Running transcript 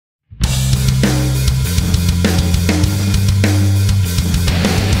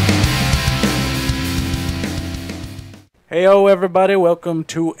Heyo, everybody. Welcome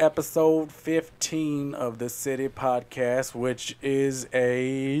to episode 15 of the City Podcast, which is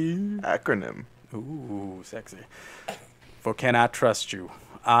a... acronym. Ooh, sexy. For Can I Trust You?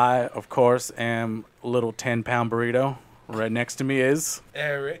 I, of course, am little 10-pound burrito. Right next to me is...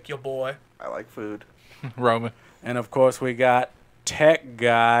 Eric, your boy. I like food. Roman. And, of course, we got Tech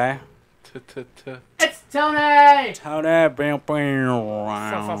Guy. It's Tony! Tony.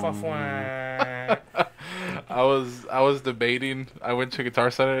 I was debating. I went to Guitar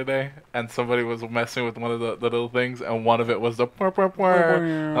Center today, and somebody was messing with one of the little things, and one of it was the. I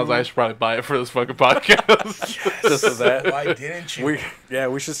was like, I should probably buy it for this fucking podcast. Just for that. Why didn't you?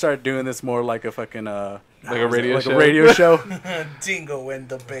 We should start doing this more like a fucking like a radio show. Like a radio show. Dingo and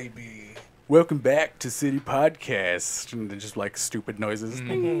the baby. Welcome back to City Podcast. And just like stupid noises.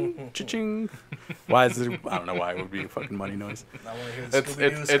 Cha-ching. Why is it? I don't know why it would be a fucking money noise. I want to hear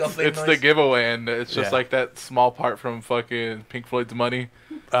the It's the giveaway, and it's just like that small part from fucking Pink Floyd's Money.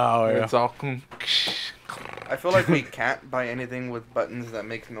 Oh yeah. It's all. I feel like we can't buy anything with buttons that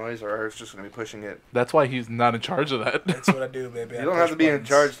make noise, or it's just gonna be pushing it. That's why he's not in charge of that. That's what I do, baby. You don't have to be in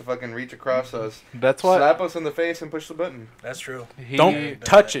charge to fucking reach across us. That's why. Slap us in the face and push the button. That's true. Don't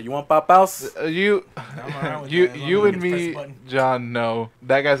touch it. You want pop outs? You and me, John, know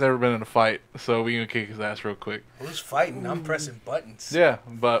that guy's never been in a fight, so we can kick his ass real quick. Who's fighting? I'm pressing buttons. Yeah,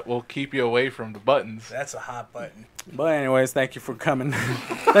 but we'll keep you away from the buttons. That's a hot button. But anyways, thank you for coming.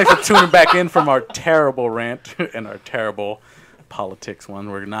 Thanks for tuning back in from our terrible rant and our terrible politics one.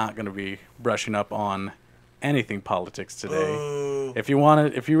 We're not going to be brushing up on anything politics today. Ooh. If you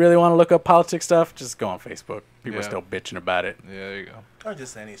really want to look up politics stuff, just go on Facebook. People are still bitching about it. Yeah, there you go. Or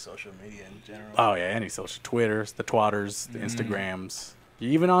just any social media in general. Oh yeah, any social Twitters, the Twatters, the Instagrams,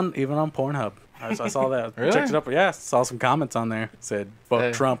 even on Pornhub. I saw that. Really? Checked it up. Yeah, saw some comments on there. It said fuck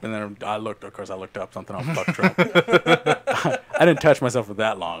Hey. Trump, and then I looked up something on fuck Trump. I didn't touch myself for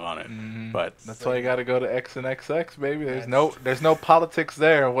that long on it, but That's why you got to go to X and XX, baby. There's no politics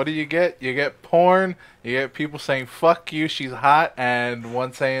there. What do you get? You get porn. You get people saying "fuck you," she's hot, and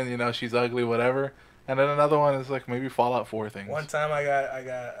one saying she's ugly, whatever. And then another one is like maybe Fallout 4 things. One time I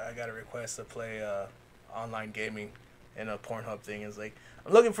got a request to play online gaming, and a Pornhub thing is like,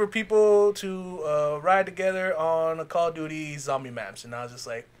 I'm looking for people to ride together on a Call of Duty zombie maps, and I was just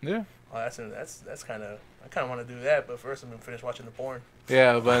like, Yeah. oh, that's kind of, I kind of want to do that, but first I'm gonna finish watching the porn.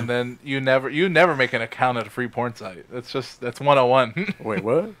 Yeah, but then you never make an account at a free porn site. That's 101. wait,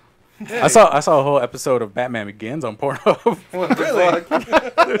 what? I saw a whole episode of Batman Begins on Pornhub. What the fuck?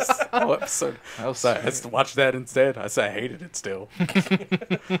 This whole episode. I was like, I watched that instead. I said I hated it still,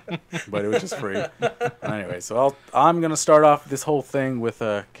 but it was just free. Anyway, so I'm gonna start off this whole thing with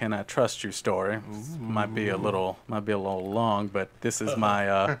a "Can I Trust You" story. Might be a little long, but this is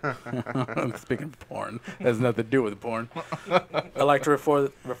my speaking of porn, it has nothing to do with porn. I like to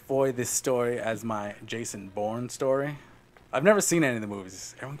refer this story as my Jason Bourne story. I've never seen any of the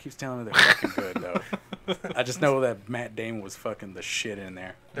movies. Everyone keeps telling me they're fucking good, though. I just know that Matt Damon was fucking the shit in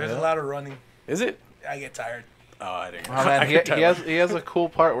there. There's a lot of running. Is it? I get tired. Oh, I didn't. Oh man, he has a cool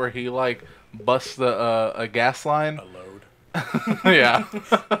part where he like busts a gas line. A load. Yeah.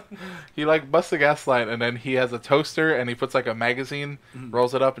 He like busts the gas line, and then he has a toaster, and he puts like a magazine,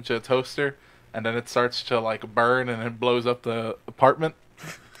 rolls it up into a toaster, and then it starts to like burn, and it blows up the apartment.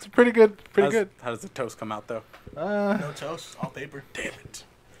 It's pretty good. How does the toast come out, though? No toast, all paper. Damn it.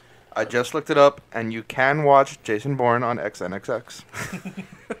 I just looked it up, and you can watch Jason Bourne on XNXX.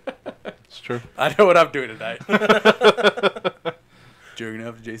 It's true. I know what I'm doing tonight. Jerking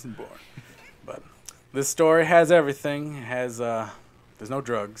off to Jason Bourne. But this story has everything. It has, there's no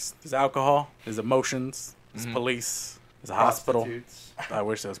drugs. There's alcohol. There's emotions. There's police. There's a hospital. I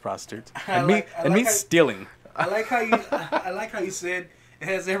wish there was prostitutes. And me stealing. I like how you said it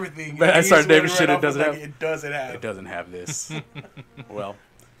has everything. But I started naming shit it doesn't have. It doesn't have. It doesn't have this. Well,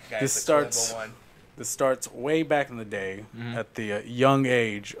 Guys, this starts way back in the day at the young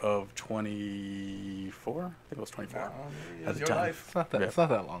age of 24. I think it was 24 at the time. Life. It's not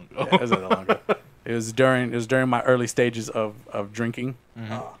that long ago. Yeah, it wasn't that long ago. It was during my early stages of drinking,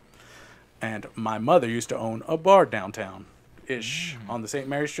 and my mother used to own a bar downtown. On the St.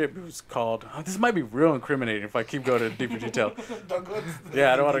 Mary Strip. It was called... this might be real incriminating if I keep going to deeper detail.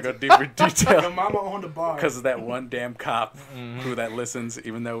 Yeah, I don't want to go deeper detail. Your mama owned a bar. Because of that one damn cop who that listens,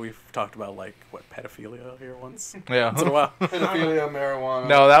 even though we've talked about, like, pedophilia here once. Yeah. Once in a while. Pedophilia, marijuana.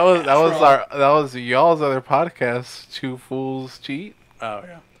 No, that was y'all's other podcast, Two Fools Cheat. Oh,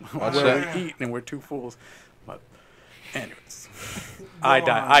 yeah. Watch Where that. we eat and we're two fools. But anyways,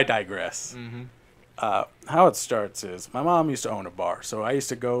 I digress. How it starts is my mom used to own a bar, so I used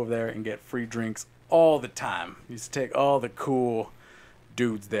to go over there and get free drinks all the time. Used to take all the cool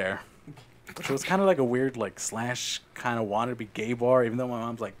dudes there. So it was kind of like a weird, like, slash kind of wanted to be gay bar, even though my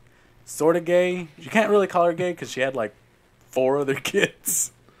mom's, like, sort of gay. You can't really call her gay because she had, like, 4 other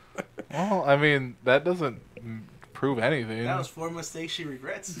kids. Well, I mean, that doesn't prove anything. That was 4 mistakes she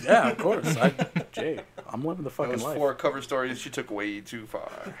regrets. Yeah, of course. I'm living the fucking Those life. 4 cover stories she took way too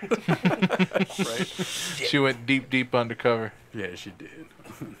far. Right? She went deep undercover. Yeah, she did.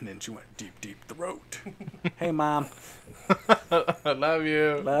 And then she went deep throat. Hey, Mom. I love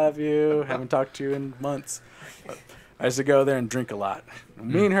you. Love you. Haven't talked to you in months. I used to go there and drink a lot.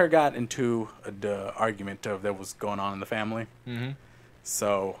 Me and her got into the argument of that was going on in the family. Mm-hmm.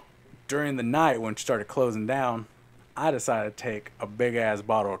 So during the night when she started closing down, I decided to take a big-ass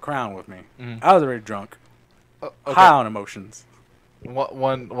bottle of Crown with me. Mm-hmm. I was already drunk. Okay. High on emotions.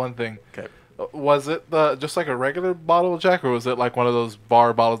 One thing. Okay. Was it just like a regular bottle of Jack, or was it like one of those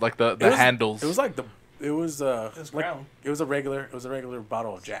bar bottles, like the handles? It was like it was like, Crown. it was a regular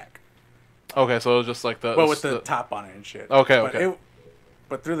bottle of Jack. Okay, so it was just like the... Well, with the top on it and shit. Okay, but okay.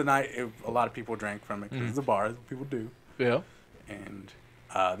 But through the night, a lot of people drank from it because it's a bar. People do. Yeah. And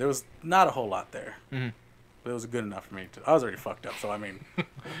there was not a whole lot there. Mm-hmm. But it was good enough for me to... I was already fucked up, so I mean...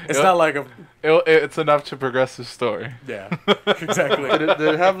 It's not like a... It's enough to progress the story. Yeah, exactly. Did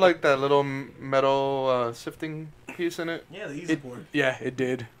it have like that little metal sifting piece in it? Yeah, the easy board. Yeah, it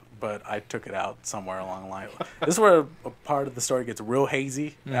did. But I took it out somewhere along the line. This is where a part of the story gets real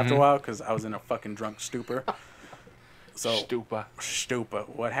hazy after a while because I was in a fucking drunk stupor. So Stupor.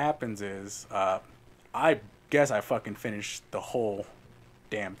 What happens is, I guess I fucking finished the whole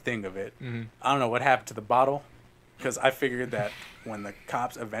damn thing of it. Mm-hmm. I don't know what happened to the bottle because I figured that when the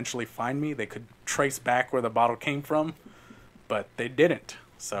cops eventually find me, they could trace back where the bottle came from, but they didn't.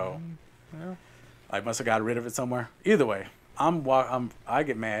 So I must have got rid of it somewhere. Either way. I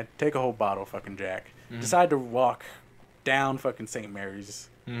get mad, take a whole bottle of fucking Jack, decide to walk down fucking St. Mary's,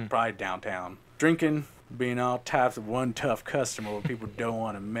 probably downtown, drinking, being all types of one tough customer where people don't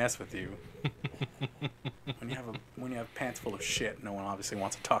want to mess with you. When you have pants full of shit, no one obviously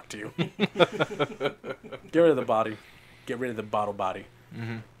wants to talk to you. Get rid of the body, get rid of the bottle body.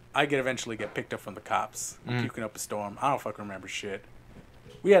 Mm-hmm. I eventually get picked up from the cops, puking up a storm. I don't fucking remember shit.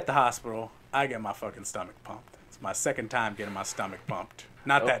 We at the hospital. I get my fucking stomach pumped. My second time getting my stomach pumped.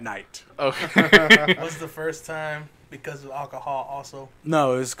 Not that night. Okay. Was the first time because of alcohol also?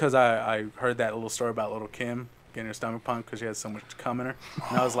 No, it was because I heard that little story about little Kim getting her stomach pumped because she had so much cum in her.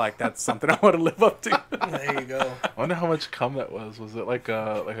 And I was like, that's something I want to live up to. There you go. I wonder how much cum that was. Was it like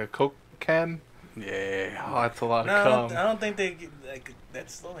a Coke can? Yeah. Oh, that's a lot No, of cum. I don't think they get, like.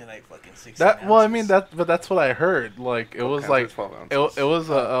 That's only like fucking 16 That well, I ounces. mean but that's what I heard. Like it was like 12 it ounces. was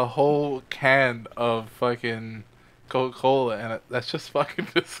a whole can of fucking Coca-Cola, and that's just fucking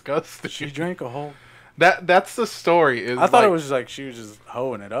disgusting. She drank a whole... That's the story. Is I thought like, it was like she was just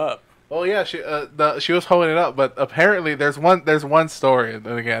hoeing it up. Oh yeah, she was holding it up, but apparently there's one story, and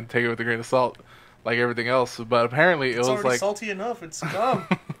again, take it with a grain of salt, like everything else. But apparently it It's was already like salty enough. It's scum.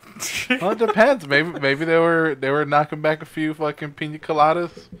 well, it depends. Maybe they were knocking back a few fucking pina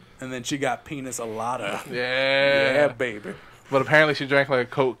coladas. And then she got penis alada. Yeah, Yeah, baby. But apparently she drank like a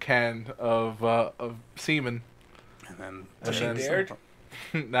Coke can of semen. And then... Was she then dared?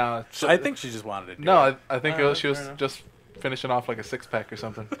 No, I think she just wanted to do no, it. I think Alright, she was fair enough. just finishing off like a 6-pack or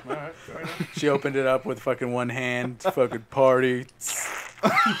something. All right, fair enough. She opened it up with fucking one hand, fucking party.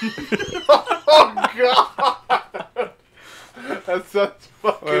 Oh god, that's such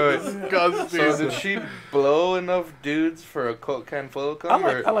fucking Wait. disgusting. So did she blow enough dudes for a Coke can full of cum?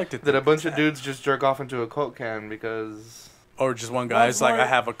 I like to Did a think bunch of dudes just jerk off into a Coke can because... Or just one guy's like, more- I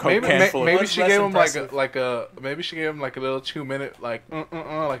have a Coke can full of... maybe What's she less gave him impressive? maybe she gave him like a little 2-minute like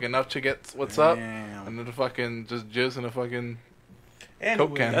like enough to get what's up, Damn. and then the fucking just jizz in a fucking Anyways,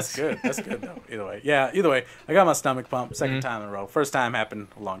 Coke can. That's good. That's good though. Either way, I got my stomach pumped. Second time in a row. First time happened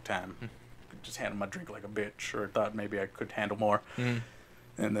a long time. Just handled my drink like a bitch, or thought maybe I could handle more.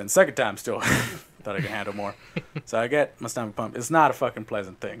 And then second time still thought I could handle more. So I get my stomach pumped. It's not a fucking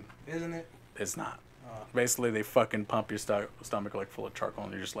pleasant thing. isn't it? It's not. Basically, they fucking pump your stomach like full of charcoal,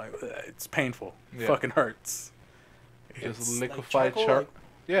 and you're just like, ugh, it's painful. Yeah. Fucking hurts. just It's- liquefied charcoal, charcoal.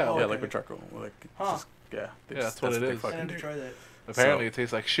 Yeah, Oh, yeah, okay. liquid charcoal. Like, it's Huh. just, yeah, that's what it what they is. I fucking need to do. try that. apparently it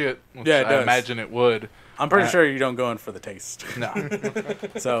tastes like shit. Which Yeah, it I does. imagine it would. I'm pretty sure you don't go in for the taste. No.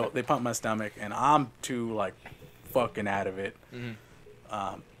 So they pump my stomach, and I'm too like fucking out of it.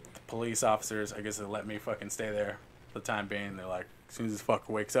 The police officers, I guess, they let me fucking stay there for the time being. They're like, as soon as this fucker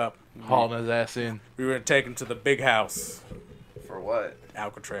wakes up, Hauling his ass in. we were gonna take him to the big house, For what?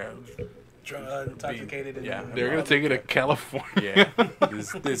 Alcatraz. Intoxicated. Yeah. And They're gonna take it to California. Yeah,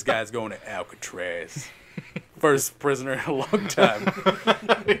 this guy's going to Alcatraz. First prisoner in a long time.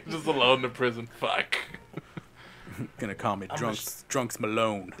 Just alone in prison. Fuck. Gonna call me Drunks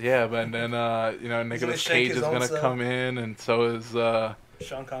Malone. Yeah, but then Nicolas shake Cage his is own gonna self. come in, and so is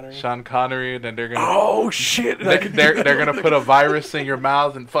Sean Connery. and then they're gonna Oh shit! they're gonna put a virus in your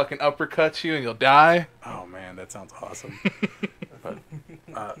mouth and fucking uppercut you, and you'll die. Oh man, that sounds awesome. But,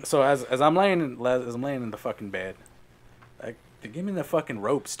 so as I'm laying in the fucking bed, like they give me the fucking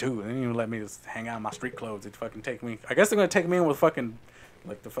ropes too. They didn't even let me just hang out in my street clothes. They fucking take me. I guess they're gonna take me in with fucking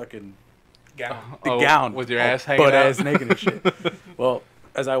like the fucking Gown. gown with your ass hanging butt out, ass naked and shit. Well,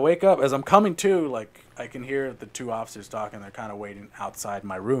 as I wake up, as I'm coming to, like I can hear the two officers talking. They're kind of waiting outside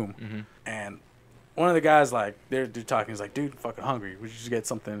my room, and one of the guys like they're talking. He's like, "Dude, I'm fucking hungry. We should just get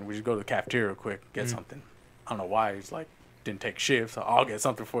something. We should go to the cafeteria real quick, get something." I don't know why. He's like, didn't take shifts, so I'll get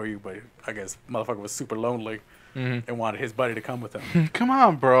something for you. But I guess motherfucker was super lonely and wanted his buddy to come with him. Come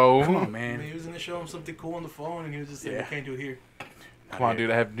on, bro. Come on, I man. mean, he was gonna show him something cool on the phone, and he was just like, Yeah. "We can't do it here." Come on,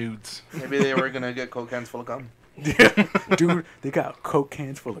 dude. I have nudes. Maybe they were gonna get Coke cans full of cum. Dude, they got Coke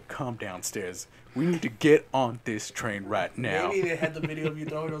cans full of cum downstairs. We need to get on this train right now. Maybe they had the video of you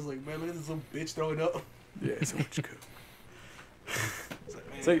throwing. I was like, "Man, look at this little bitch throwing up." Yeah, so much good. It's like,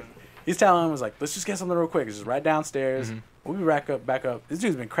 man, So he's telling him, was like, let's just get something real quick. It's just right downstairs. We'll be back up. This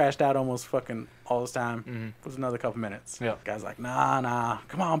dude's been crashed out almost fucking all this time. It was another couple minutes. Yeah. Guy's like, nah.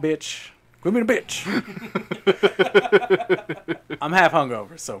 Come on, bitch. Quit being a bitch. I'm half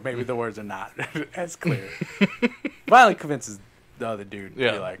hungover, so maybe the words are not as clear. Finally convinces the other dude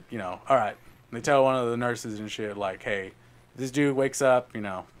to be like, all right. And they tell one of the nurses and shit, like, hey, this dude wakes up,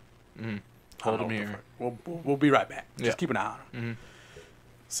 Hold him here. We'll be right back. Just keep an eye on him.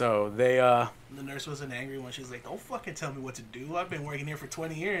 So they the nurse wasn't angry when she was like, "Don't fucking tell me what to do. I've been working here for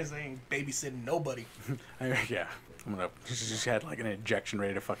 20 years. I ain't babysitting nobody." yeah. She had like an injection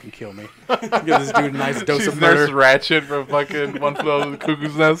ready to fucking kill me. Give this dude a nice dose She's of murder. Nurse Ratchet from fucking One Flew Over the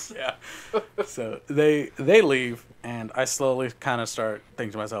Cuckoo's Nest. Yeah. So they leave, and I slowly kind of start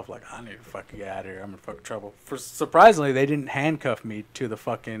thinking to myself like, I need to fucking get out of here. I'm in fucking trouble. Surprisingly, they didn't handcuff me to the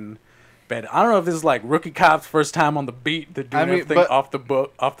fucking bed. I don't know if this is like rookie cops first time on the beat. They're doing everything off the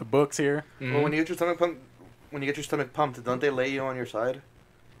books here. Well, when you get your stomach pumped, don't they lay you on your side?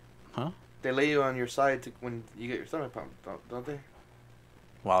 Huh? They lay you on your side when you get your stomach pumped, don't they?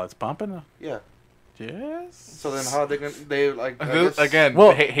 While it's pumping? Yeah. Yes. So then how they like I guess, Again,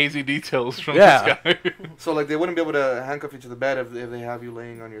 Well- hazy details from Yeah. this guy. So like they wouldn't be able to handcuff you to the bed if they have you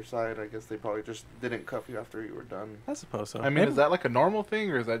laying on your side. I guess they probably just didn't cuff you after you were done. I suppose so. I mean, is that like a normal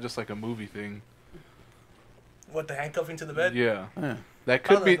thing, or is that just like a movie thing? What, the handcuffing to the bed? Yeah. Yeah. That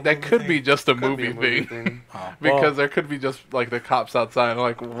could Probably be like a movie thing. just a Could movie, be a thing. Oh, Because well, there could be just like the cops outside.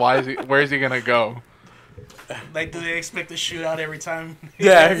 Like, where is he gonna go? Like, do they expect a shootout every time?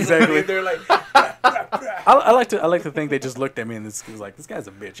 Yeah, exactly. They're like, I like to think they just looked at me and this was like, this guy's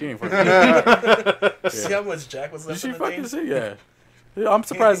a bitch. He ain't fucking. see how much Jack was Did left she in the fucking thing? see? Yeah. I'm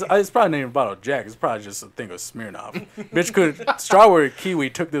surprised. It's probably not even a bottle of Jack. It's probably just a thing of Smirnoff. Bitch strawberry kiwi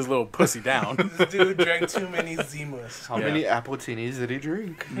took this little pussy down. This dude drank too many Zimas. How Yeah. many apple teenies did he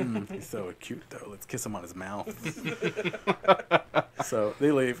drink? He's so cute though. Let's kiss him on his mouth. So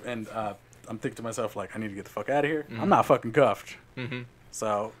they leave, and I'm thinking to myself like, I need to get the fuck out of here. I'm not fucking cuffed.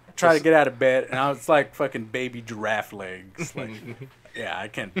 So try to get out of bed, and it's like fucking baby giraffe legs. Like, yeah, I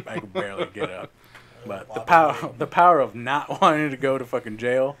can barely get up. But the power of not wanting to go to fucking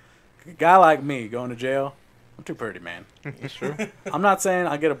jail. A guy like me going to jail, I'm too pretty, man. That's true. I'm not saying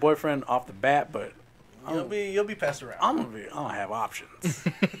I get a boyfriend off the bat, but You'll be passed around. I'm gonna have options.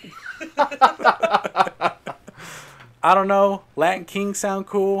 I don't know. Latin Kings sound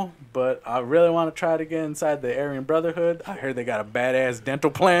cool, but I really want to try to get inside the Aryan Brotherhood. I heard they got a badass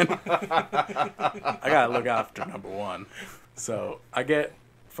dental plan. I gotta look after number one. So I get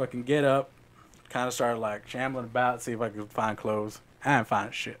up, kind of start like shambling about, see if I can find clothes. I ain't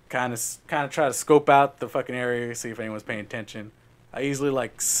finding shit. Kind of try to scope out the fucking area, see if anyone's paying attention. I easily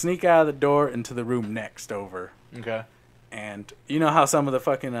like sneak out of the door into the room next over. Okay. And you know how some of the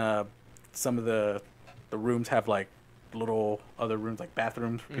fucking some of the rooms have like little other rooms, like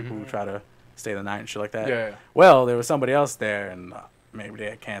bathrooms for people who try to stay the night and shit like that. Yeah. Well, there was somebody else there, and maybe they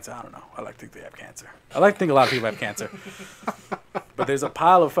had cancer. I don't know. I like to think they have cancer. I like to think a lot of people have cancer. But there's a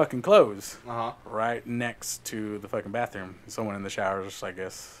pile of fucking clothes right next to the fucking bathroom. Someone in the showers, I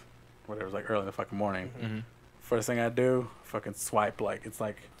guess, whatever, like early in the fucking morning. First thing I do, fucking swipe like it's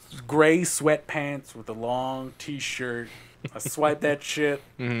like gray sweatpants with a long t-shirt. I swipe that shit,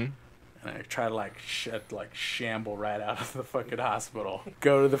 and And I try to like shamble right out of the fucking hospital.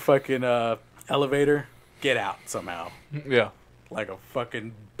 Go to the fucking elevator, get out somehow. Yeah. Like a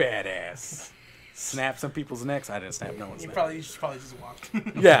fucking badass. Snap some people's necks. I didn't snap no one's You neck. probably just walked.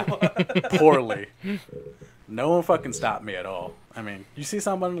 Yeah, poorly. No one fucking stopped me at all. I mean, you see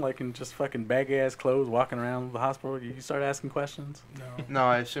someone like in just fucking baggy ass clothes walking around the hospital, you start asking questions. No. No,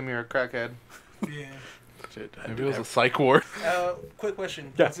 I assume you're a crackhead. Yeah. Shit, Maybe it was a psych ward. Quick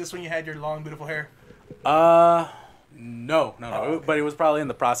question. Yeah. Was this when you had your long, beautiful hair? No. Oh, okay. But it was probably in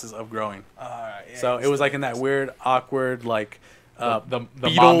the process of growing. Alright. Yeah, So it was like in that weird, awkward, like The mom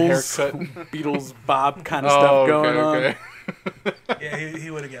Beatles, haircut. Beatles Bob kind of stuff going on. Yeah, he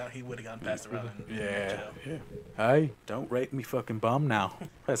would have gotten past the relevant. Yeah. Hey, don't rate me fucking bum now.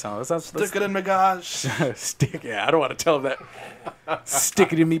 That's Stick it in my gosh. Stick. Yeah, I don't want to tell him that.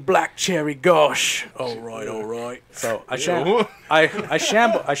 Stick it in me, black cherry. Gosh. All right. So I shamble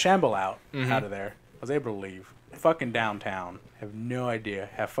out of there. I was able to leave. Fucking downtown. Have no idea.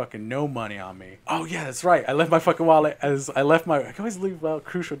 Have fucking no money on me. Oh yeah, that's right. I left my fucking wallet. I can always leave out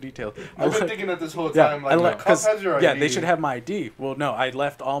crucial details. I've been thinking that this whole Yeah, time. Like, Cuff has your yeah, ID. they should have my ID. Well, no, I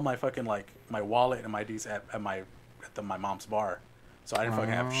left all my fucking like my wallet and my IDs at my mom's bar, so I didn't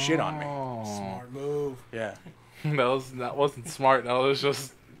fucking have shit on me. Smart move. Yeah, That wasn't smart. That was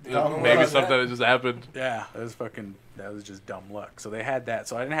just Dumb maybe luck. something that just happened. yeah, that was just dumb luck. So they had that,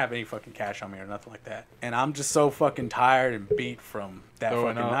 so I didn't have any fucking cash on me or nothing like that. And I'm just so fucking tired and beat from that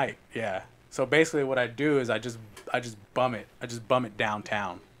Throwing fucking up. night. Yeah. So basically, what I do is I just bum it. I just bum it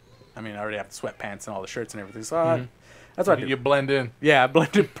downtown. I mean, I already have the sweatpants and all the shirts and everything, so that's what I do. You blend in. Yeah, I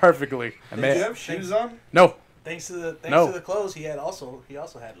blended perfectly. Did you have shoes on? No. Thanks to the No. clothes, he also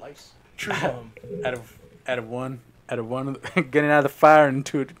had lice. True. Out of one getting out of the fire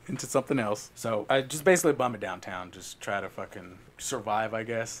into something else. So I just basically bum it downtown, just try to fucking survive, I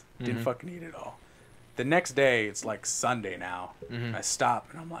guess. Didn't fucking eat it all. The next day, it's like Sunday now. I stop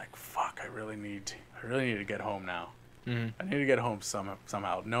and I'm like, fuck, I really need to get home now. I need to get home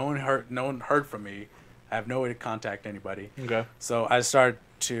somehow. No one heard from me. I have no way to contact anybody. Okay. So I started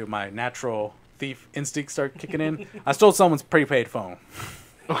to my natural thief instinct start kicking in. I stole someone's prepaid phone.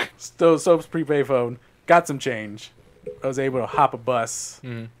 Okay. Stole someone's prepaid phone. Got some change. I was able to hop a bus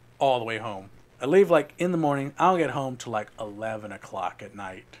all the way home. I leave like in the morning. I don't get home till like 11 o'clock at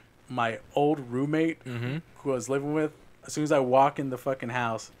night. My old roommate who I was living with, as soon as I walk in the fucking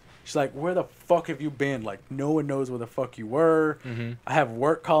house, she's like, where the fuck have you been? Like, no one knows where the fuck you were. I have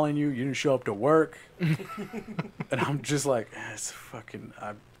work calling you. You didn't show up to work. And I'm just like,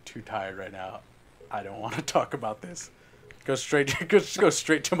 I'm too tired right now. I don't want to talk about this. Go straight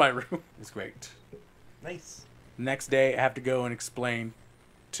to my room. It's great. Nice. Next day, I have to go and explain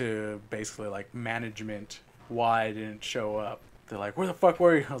to basically like management why I didn't show up. They're like, "Where the fuck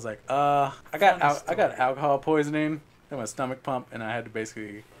were you?" I was like, I got alcohol poisoning, then my stomach pump, and I had to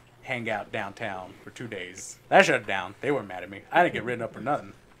basically hang out downtown for 2 days. That shut it down. They weren't mad at me. I didn't get written up or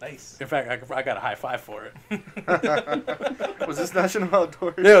nothing. Nice. In fact, I got a high five for it. Was this National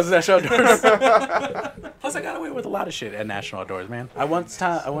Outdoors? Yeah, it was National Outdoors. Plus, I got away with a lot of shit at National Outdoors, man. I one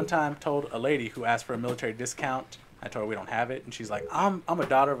time told a lady who asked for a military discount. I told her we don't have it, and she's like, "I'm a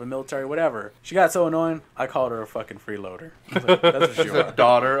daughter of a military, whatever." She got so annoying, I called her a fucking freeloader. I was like, that's what She's you the are.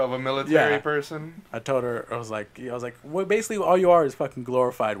 daughter of a military Yeah. person. I told her, I was like, well, basically all you are is fucking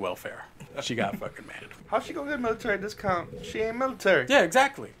glorified welfare. She got fucking mad. How's she gonna get a military discount? She ain't military. Yeah,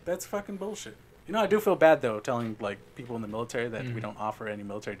 exactly. That's fucking bullshit. You know, I do feel bad though, telling like people in the military that we don't offer any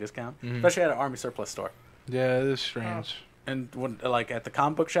military discount, especially at an Army surplus store. Yeah, it is strange. And when like at the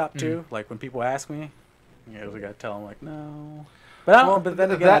comic book shop too, like when people ask me, you know, we gotta tell them like no. But I don't. But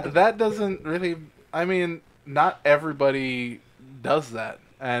then again, that doesn't really. I mean, not everybody does that,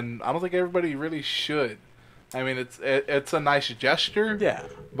 and I don't think everybody really should. I mean, it's a nice gesture. yeah,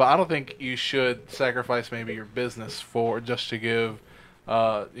 But I don't think you should sacrifice maybe your business for just to give,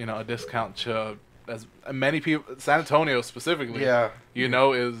 a discount to as many people. San Antonio specifically, Yeah.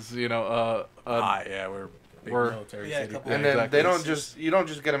 is yeah, we're big we're- military Yeah, a city. couple- And then exactly. they don't you don't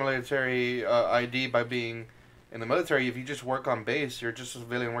just get a military ID by being in the military. If you just work on base, you're just a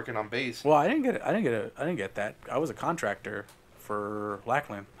civilian working on base. Well, I didn't get that. I was a contractor for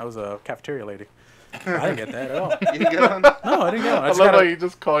Lackland. I was a cafeteria lady. I didn't get that at all. You didn't get one? No, I didn't get one. I just love got how a- you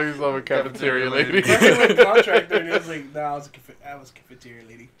just call yourself a cafeteria lady. Especially with contractor, and he was like, "Nah, I was a cafeteria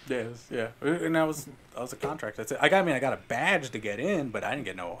lady." Yeah, and I was a contract. That's it. I got a badge to get in, but I didn't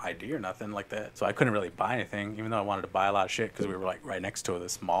get no ID or nothing like that. So I couldn't really buy anything, even though I wanted to buy a lot of shit because we were like right next to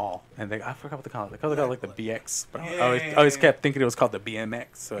this mall. And I forgot what they call it. They called it like the BX, but I always kept thinking it was called the BMX.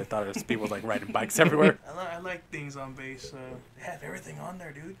 So I thought it was people like riding bikes everywhere. I like things on base. They have everything on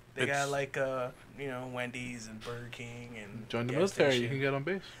there, dude. They got like Wendy's and Burger King and Join the gas military, station. you can get on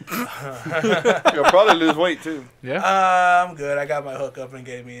base. You'll probably lose weight too. Yeah. I'm good. I got my hookup and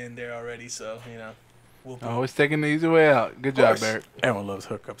get me in there already, so we'll be. Always taking the easy way out. Good job, course. Barrett. Everyone loves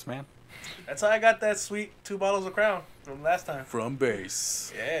hookups, man. That's how I got that sweet 2 bottles of Crown from last time. From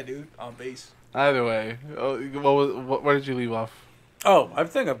base. Yeah, dude, on base. Either way, where did you leave off? Oh, I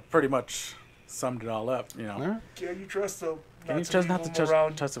think I pretty much summed it all up. Huh? Can you trust them? Can you just not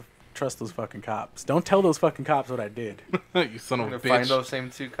to trust those fucking cops? Don't tell those fucking cops what I did. You son I'm of a gonna find bitch. those same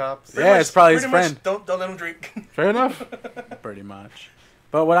 2 cops. Yeah, it's probably his friend. Don't let them drink. Fair enough. Pretty much.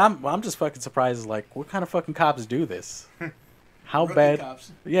 But what I'm just fucking surprised is like, what kind of fucking cops do this? How Rookie bad?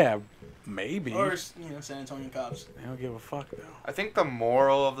 cops. Yeah, maybe. Or San Antonio cops. They don't give a fuck though. I think the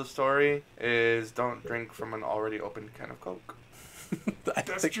moral of the story is don't drink from an already opened can of Coke.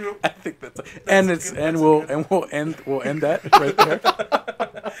 That's true. I think that's we'll end that right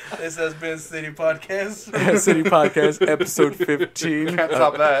there. This has been City Podcast. City Podcast episode 15. Can't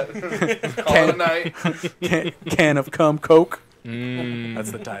stop that. Call it a night. Can of cum Coke.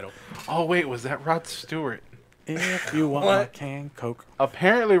 That's the title. Oh wait, was that Rod Stewart? If you want What? a can Coke.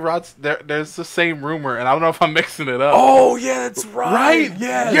 Apparently, there's the same rumor, and I don't know if I'm mixing it up. Oh yeah, that's right. right?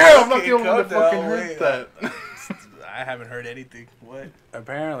 Yeah. Yeah, I'm not Okay, the only one that calm fucking down, heard wait. that. I haven't heard anything. What?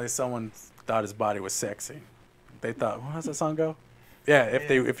 Apparently, someone thought his body was sexy. They thought, how does that song go? Yeah,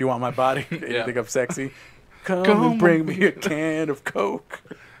 if you want my body, and you Yeah. think I'm sexy, come Come and bring on. me a can of Coke.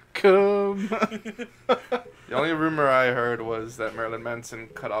 Come. The only rumor I heard was that Marilyn Manson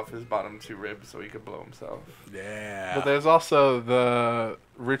cut off his bottom 2 ribs so he could blow himself. Yeah. But there's also the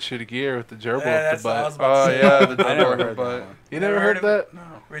Richard Gere with the gerbil Yeah, up that's the what I butt. was about Oh to say. yeah, the I never double heard butt. that one. You Never never heard heard of that? No.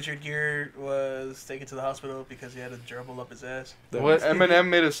 Richard Gere was taken to the hospital because he had a gerbil up his ass. What? Eminem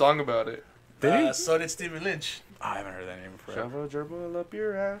made a song about it. Did he? So did Stevie Lynch. I haven't heard that name before. Shove a gerbil up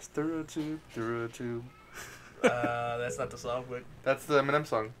your ass through a tube, through a tube. That's not the song, but That's the Eminem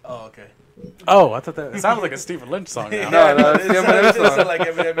song. oh, okay. Oh, I thought that it sounded like a Stephen Lynch song. Now. No, it's the Eminem it doesn't song. sound like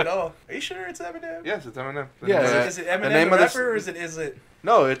Eminem at all. Are you sure it's Eminem? Yes, it's Eminem. Yeah. Is it Eminem The the, name of the rapper, or is it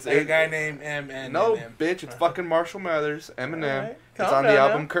No, it's a guy named M? No, bitch, it's fucking Marshall Mathers, Eminem. Alright, It's calm on the down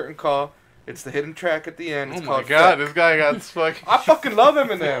album now. Curtain Call. It's the hidden track at the end. Oh It's my called god, Fuck. this guy got fucking. I fucking love Oh,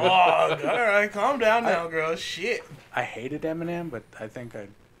 Eminem. all right, calm down now, girl. Shit. I hated Eminem, but I think I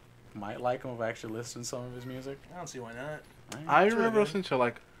might like him if I actually listened to some of his music. I don't see why not. I It's remember really listening to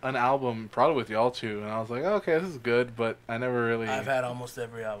like an album, probably with y'all too, and I was like, okay, this is good, but I never really. I've had almost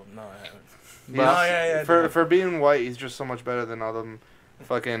every album. No, I haven't. He's- No, yeah, For being white, he's just so much better than all them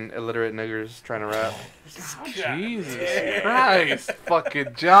fucking illiterate niggers trying to rap. Jesus Yeah. Christ,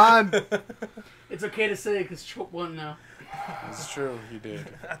 fucking John. It's okay to say because Trump won now. It's true, he did.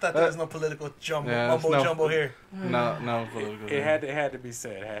 I thought there was no political Yeah, there's mumbo no- jumbo here. No political. It had to be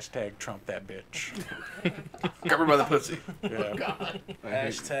said. Hashtag Trump that bitch. Covered by the pussy. Yeah. God.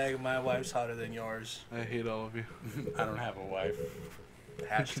 Hashtag my wife's hotter than yours. I hate all of you. I don't have a wife.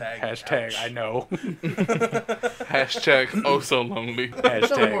 Hashtag. Hashtag ouch. I know. Hashtag oh so lonely.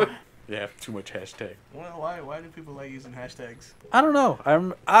 Hashtag. Yeah, too much hashtag. Well, why do people like using hashtags? I don't know.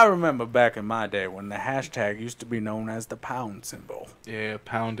 I remember back in my day when the hashtag used to be known as the pound symbol. Yeah,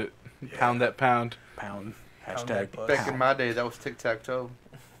 pound it. Pound that pound. Pound. Pound Hashtag. that puss. Back in my day, that was tic-tac-toe.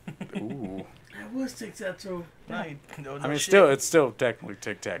 Ooh. It was tic-tac-toe. No, I mean, it's still technically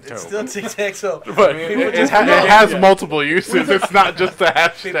tic-tac-toe. It's still tic-tac-toe. But It has multiple uses. It's not just a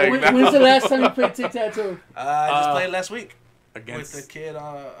hashtag. When, now. when's the last time you played tic-tac-toe? I just played last week against with the kid,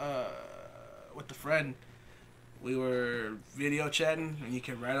 with the friend. We were video chatting, and you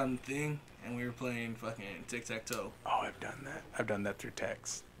can write on the thing, and we were playing fucking tic-tac-toe. Oh, I've done that. I've done that through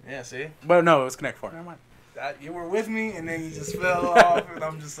text. Yeah, see? But no, it was Connect 4. Never mind. You were with me, and then you just fell off, and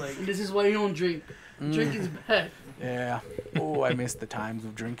I'm just like... And this is why you don't drink. Drinking's bad. Yeah. Oh, I miss the times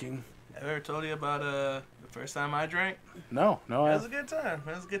of drinking. Have I ever told you about the first time I drank? No. It was a good time.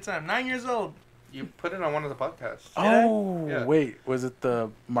 It was a good time. 9 years old. You put it on one of the podcasts. Oh, Yeah. wait. Was it the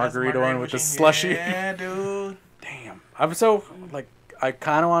That's margarita one with the machine. slushy? Yeah, dude. Damn. I'm so, like, I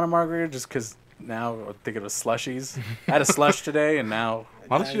kind of want a margarita just because now I'm thinking of slushies. I had a slush today, and now...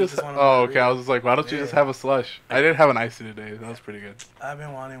 Why don't Now you just? want a Oh, okay. I margarita. was just like, why don't you just Yeah. have a slush? I did have an icy today. That was pretty good. I've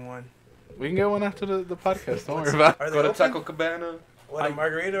been wanting one. We can get one after the podcast. Don't worry about it. Are they Go to open? Taco Cabana. What, a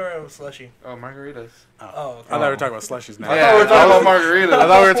margarita or a slushy? Oh, margaritas. Oh, okay. I thought we were talking about slushies now. I thought we were talking about margaritas. I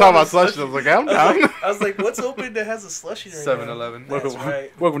thought we were talking about slushies. I was like, I'm down. I was like, what's open that has a slushy right 7-Eleven. now? That's Welcome,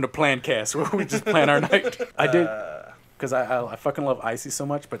 right. welcome to Plan Cast, where we just plan our night. I did, because I fucking love icy so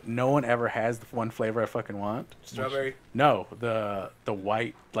much, but no one ever has the one flavor I fucking want. Strawberry. No, the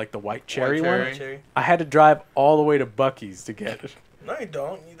white, like the white cherry cherry. one. Cherry. I had to drive all the way to Buc-ee's to get it. No, you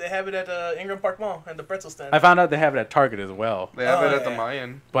don't. They have it at Ingram Park Mall and the pretzel stand. I found out they have it at Target as well. They have Oh, it at the yeah.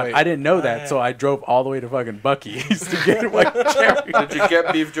 Mayan. But Wait. I didn't know that, yeah. so I drove all the way to fucking Buc-ee's to get white cherry. Did you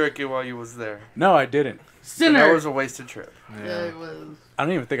get beef jerky while you was there? No, I didn't. And that Sinner. was a wasted trip. Yeah, it was. I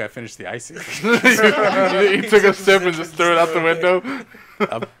don't even think I finished the icy. You took a sip and just threw it out the window.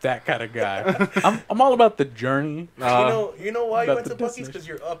 I'm that kind of guy. I'm all about the journey. You know why you about went the to Buc-ee's? destination. Because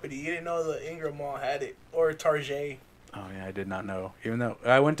you're uppity. You didn't know the Ingram Mall had it. Or Target. Oh yeah, I did not know. Even though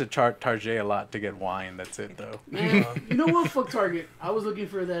I went to Target a lot to get wine. That's it though. Man, you know what? Fuck Target. I was looking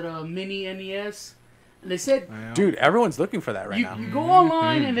for that mini NES, and they said Dude, everyone's looking for that right you, now. you go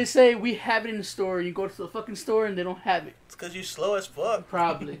online and they say we have it in the store. You go to the fucking store and they don't have it. It's because you're slow as fuck.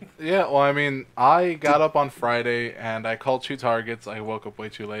 Probably. Yeah, well, I mean, I got up on Friday and I called 2 Targets. I woke up way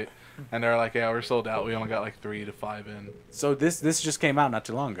too late, and they're like, "Yeah, we're sold out. We only got like 3 to 5 in." So this just came out not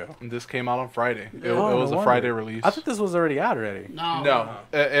too long ago. And this came out on Friday. It Oh, was no a wonder. Friday release. I thought this was already out already. No. No,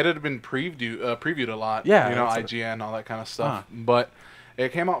 it had been previewed a lot. Yeah, you know, that's what- IGN, all that kind of stuff. But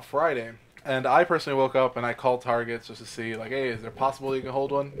it came out Friday, and I personally woke up and I called Target just to see, like, hey, is there possible you can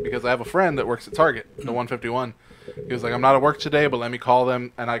hold one? Because I have a friend that works at Target, the 151. He was like, I'm not at work today, but let me call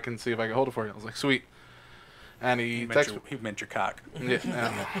them and I can see if I can hold it for you. I was like, sweet. And he texted. He meant your cock.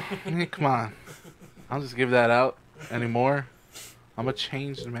 Yeah, come on, I'll just give that out anymore. I'm a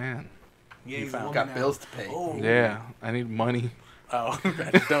changed man. Yeah, You he's a found- woman Got now. bills to pay. Oh. Yeah, I need money. Oh,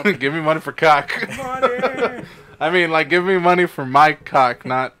 don't. Give me money for cock. Money. I mean, like, give me money for my cock,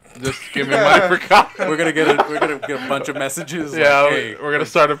 not just give me money for cock. We're gonna get a bunch of messages. Yeah, like, hey, we're gonna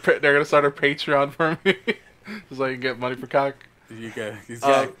start they're gonna start a Patreon for me, just so I can get money for cock. you got. He's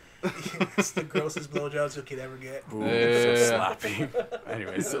got. It's the grossest blowjobs you could ever get. Ooh, Yeah. so sloppy.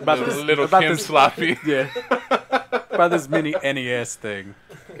 Anyways, about this Little about Kim this, sloppy. Yeah. About this mini NES thing.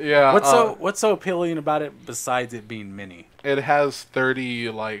 Yeah. What's so appealing about it besides it being mini? It has 30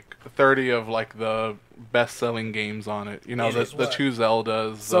 of like the best-selling games on it. You know, It is the what? 2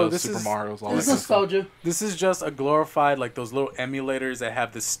 Zeldas, So the this Super is- Mario's, all that This kind is of stuff. nostalgia. This is just a glorified like those little emulators that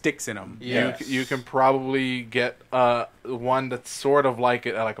have the sticks in them. Yeah. You can probably get one that's sort of like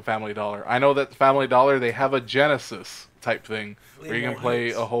it at like a Family Dollar. I know that Family Dollar, they have a Genesis type thing where you can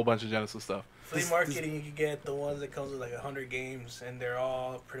play a whole bunch of Genesis stuff. Flea marketing, you can get the ones that comes with like 100 games, and they're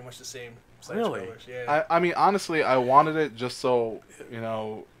all pretty much the same. side Really? scrollers. Yeah. I mean, honestly, I wanted it just so, you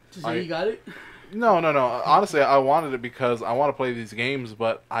know... Just so you got it. No. Honestly, I wanted it because I want to play these games,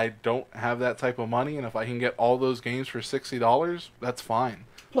 but I don't have that type of money, and if I can get all those games for $60, that's fine.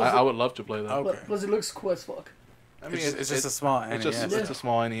 Plus I would love to play that. Okay. Plus, it looks cool as fuck. I mean, It's just a small NES. It's a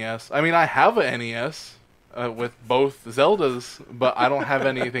small NES. I mean, I have a NES with both Zeldas, but I don't have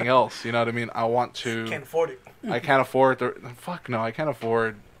anything else. You know what I mean? I want to. Can't afford it. I can't afford. Fuck no, I can't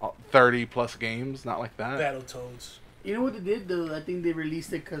afford 30 plus games. Not like that. Battletoads. You know what they did though? I think they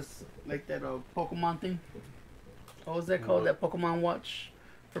released it because like that Pokemon thing. What was that called? That Pokemon Watch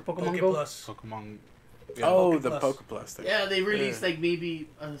for Pokemon Poke Go. Plus. Pokemon. Oh, Poke the Plus. Poke Plus thing. Yeah, they released like maybe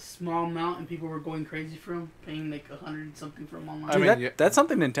a small amount, and people were going crazy for them, paying like 100 something for them online. I Dude, mean, that's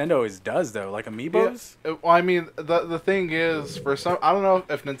something Nintendo always does though, like amiibos. Well, I mean, the thing is, for some, I don't know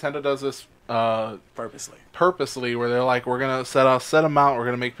if Nintendo does this Purposely. where they're like, we're gonna set amount, we're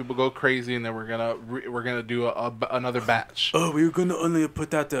gonna make people go crazy, and then we're gonna do another batch. Oh, we're gonna only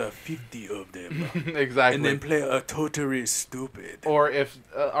put out 50 of them, Exactly. and then play a totally stupid. Or if,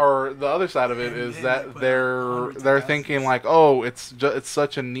 or the other side of it is then that they put they're hundreds of thinking thousands. like, oh, it's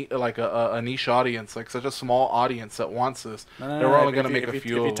such a a niche audience, like such a small audience that wants this. They're only gonna make a few. If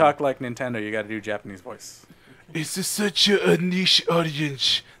you of talk like Nintendo, you got to do Japanese voice. It's just such a niche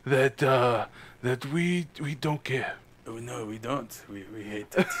audience that we don't care. Oh no, we don't. We hate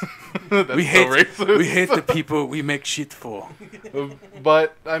it. That's we so hate racist. we hate the people we make shit for.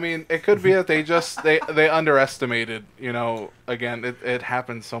 But I mean, it could be that they underestimated. You know, again, it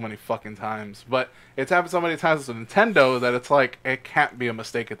happens so many fucking times. But it's happened so many times with Nintendo that it's like it can't be a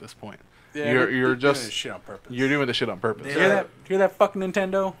mistake at this point. You're doing just this shit on purpose. you're doing the shit on purpose. They- Hear that fucking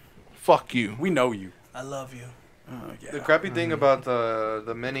Nintendo? Fuck you. We know you. I love you. Oh, yeah. The crappy thing about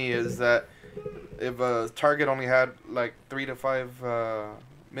the mini is that if Target only had like 3 to 5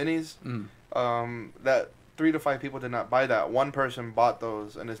 minis, Mm. that 3 to 5 people did not buy that. One person bought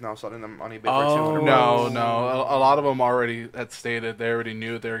those and is now selling them on eBay Oh. for $200. No. A lot of them already had stated they already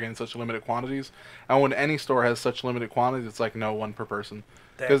knew they were getting such limited quantities. And when any store has such limited quantities, it's like, no, one per person.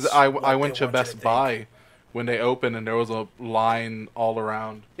 Because That's I what went they to want you Best think. Buy when they opened, and there was a line all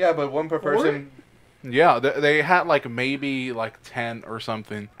around. Yeah, but one per person. Yeah, they had like maybe like 10 or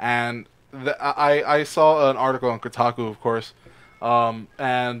something. And I saw an article on Kotaku, of course,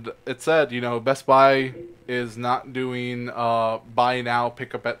 and it said, you know, Best Buy is not doing buy now,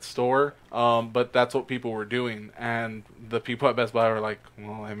 pick up at store, but that's what people were doing. And the people at Best Buy were like,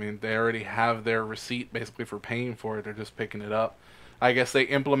 well, I mean, they already have their receipt basically for paying for it. They're just picking it up. I guess they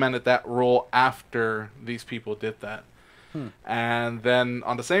implemented that rule after these people did that. And then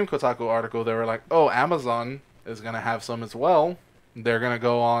on the same Kotaku article, they were like, oh, Amazon is going to have some as well. They're going to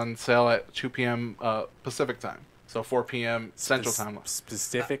go on sale at 2 p.m. Pacific time. So 4 p.m. Central time.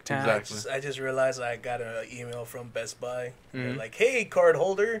 Specific time? Exactly. I just realized I got an email from Best Buy. They're Mhm. like, hey, card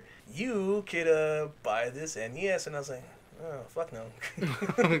holder, you could buy this NES. And I was like, oh, fuck no.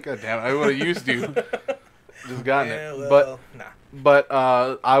 God damn it, I would have used you. Just gotten Yeah, it. well, nah. But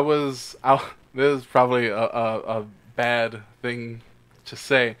this is probably a bad thing to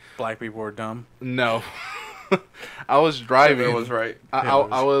say. Black people were dumb. No. I was driving. It was right. I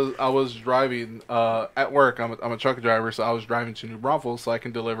was driving at work. I'm a truck driver, so I was driving to New Braunfels so I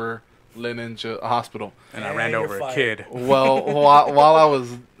can deliver linen to a hospital. And I And ran you're over a fired. kid. Well, while I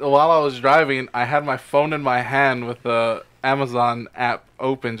was driving, I had my phone in my hand with the Amazon app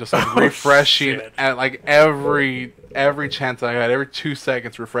open, just like refreshing shit. at like every chance I got, every 2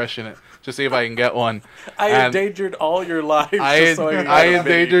 seconds refreshing it to see if I can get one. I And endangered all your lives. I just so you I got a video.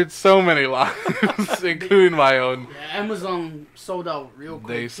 endangered so many lives, including my own. Yeah, Amazon sold out real quick.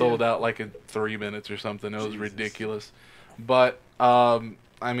 They too. sold out like in 3 minutes or something. It was Jesus. ridiculous. But I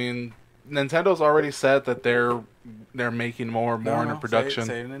mean, Nintendo's already said that they're making more and more in production.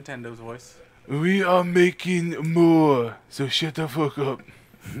 Say it in Nintendo's voice. We are making more, so shut the fuck up.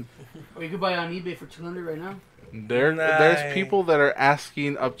 Or you could buy it on eBay for $200 right now. There's Nice. people that are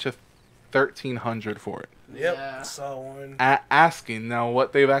asking up to $1,300 for it. Yep, Yeah. saw one. Asking. Now,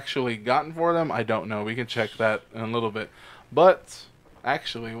 what they've actually gotten for them, I don't know. We can check that in a little bit. But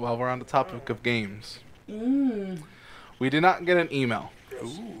actually, while we're on the topic of games, we did not get an email.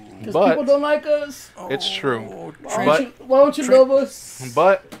 Because But people don't like us. it's true. Why But- don't you love us?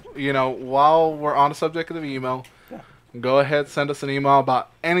 But, you know, while we're on the subject of the email, go ahead, send us an email about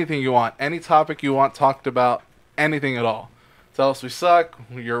anything you want. Any topic you want talked about, anything at all. Tell us we suck,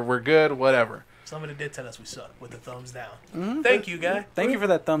 we're good, whatever. Somebody did tell us we suck with the thumbs down. Thank you, guy. Thank you for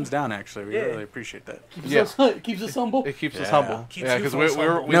that thumbs down, actually. We Yeah. really appreciate that. Yeah. It keeps us humble. It keeps us Yeah. humble. Keeps Yeah, you because from we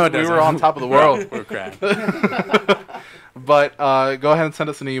were, humble. we, No, it we were doesn't. on top of the world. We're crying. But go ahead and send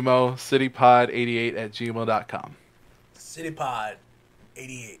us an email, citypod88@gmail.com.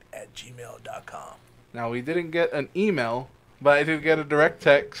 Citypod88@gmail.com. Now, we didn't get an email, but I did get a direct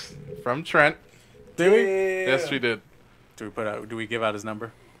text from Trent. Did we? Yes, we did. Do we give out his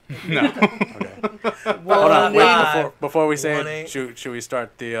number? No. Okay. Hold Well, on, Live. wait. Before we say 1-8. it, should we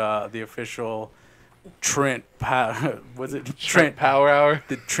start the official Trent was it Trent Power Hour.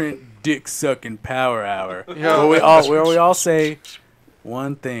 the Trent Dick Sucking Power Hour? Yeah. Where we all say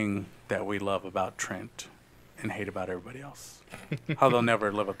one thing that we love about Trent and hate about everybody else. How they'll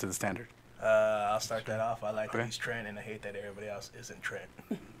never live up to the standard. I'll start that off. I like that Okay. he's Trent, and I hate that everybody else isn't Trent.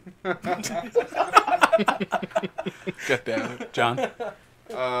 God damn it. John,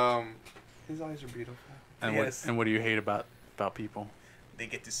 His eyes are beautiful. and Yes. what do you hate about people? They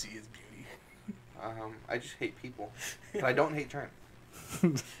get to see his beauty. I just hate people, but I don't hate Trent.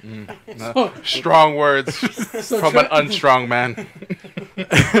 No. Strong words from an unstrong man.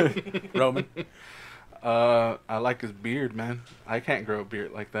 Roman, I like his beard, man. I can't grow a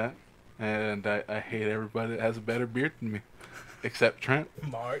beard like that. And I hate everybody that has a better beard than me. Except Trent.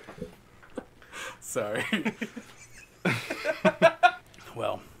 Mark. sorry.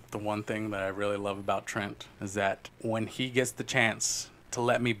 Well, the one thing that I really love about Trent is that when he gets the chance to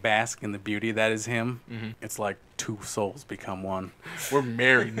let me bask in the beauty that is him, it's like two souls become one. We're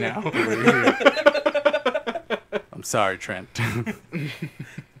married now. I'm sorry, Trent.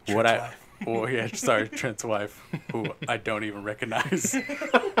 Trent's wife, who I don't even recognize.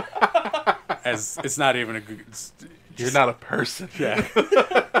 As it's not even a good. You're not a person. Yeah.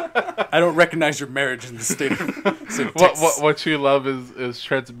 I don't recognize your marriage in the state of Texas. What you love is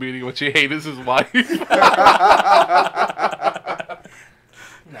Trent's beauty. What you hate is his wife.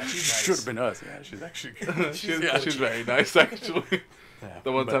 Nah, she's Should nice. have been us. Yeah, she's actually. She's very nice, actually. Yeah,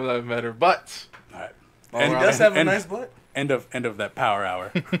 The one but- time that I've met her. But All right. And he And- does have a and- nice butt. End of that power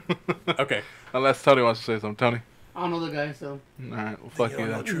hour. Okay. Unless Tony wants to say something. Tony? I don't know the guy, so. All right, well, fuck you don't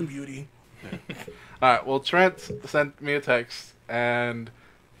know then. true beauty. All right, well, Trent sent me a text, and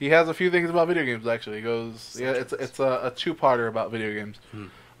he has a few things about video games, actually. He goes, yeah, it's a two-parter about video games.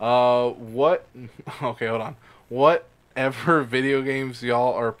 What, okay, hold on. Whatever video games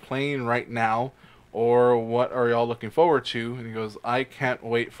y'all are playing right now, or what are y'all looking forward to? And he goes, I can't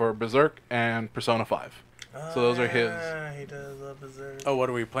wait for Berserk and Persona 5. So those are his. He does love Berserk. Oh, what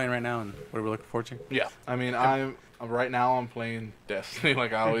are we playing right now, and what are we looking forward to? Yeah, I mean, right now I'm playing Destiny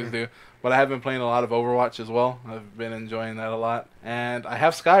like I always do, but I have been playing a lot of Overwatch as well. I've been enjoying that a lot, and I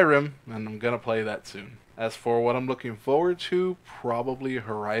have Skyrim, and I'm gonna play that soon. As for what I'm looking forward to, probably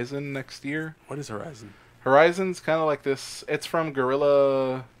Horizon next year. What is Horizon? Horizon's kind of like this. It's from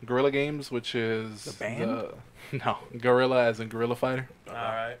Guerrilla Games, which is The band? No, Guerrilla as in Guerrilla Fighter. All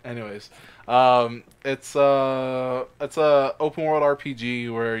right. Anyways, it's a open world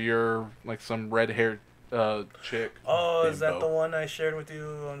RPG where you're like some red-haired chick. Oh, is that Bimbo. the one I shared with you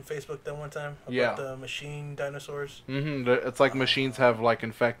on Facebook that one time? About Yeah. the machine dinosaurs? It's like machines have like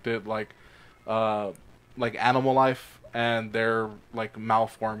infected like animal life, and they're like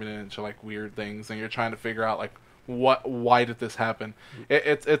malforming into like weird things, and you're trying to figure out like why did this happen.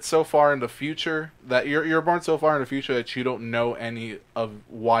 It's so far in the future that you're born so far in the future that you don't know any of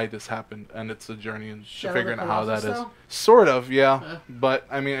why this happened, and it's a journey into Shadow figuring of out the how that is. Colossus Sort of, yeah. Yeah. But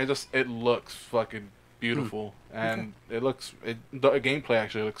I mean, it looks fucking beautiful, and the gameplay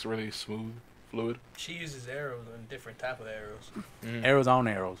actually looks really smooth, fluid. She uses arrows and different type of arrows. Arrows on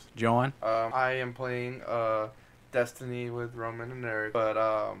arrows. John? I am playing Destiny with Roman and Eric, but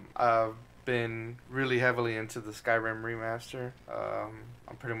I've been really heavily into the Skyrim remaster.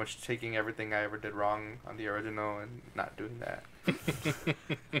 I'm pretty much taking everything I ever did wrong on the original and not doing that.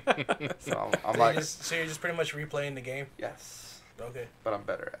 So I'm like, So you're just pretty much replaying the game? yes, Okay. but I'm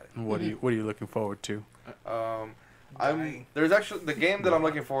better at it. What are you looking forward to? I'm there's actually the game that I'm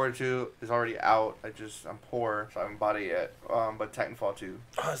looking forward to is already out. I'm poor, so I haven't bought it yet. But Titanfall 2.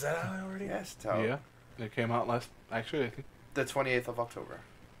 Oh, is that out already? Yes, it's out. Yeah, it came out I think The 28th of October.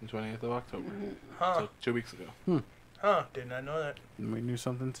 the 28th of October, Huh. so 2 weeks ago. Huh. Did not know that. We knew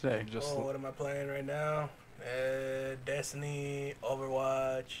something today. Just What am I playing right now? Destiny,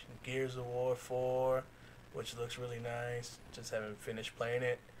 Overwatch, Gears of War 4, which looks really nice. Just haven't finished playing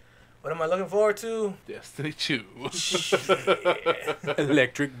it. What am I looking forward to? Destiny 2.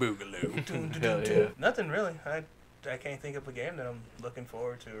 Electric Boogaloo. Hell yeah. Nothing really. I can't think of a game that I'm looking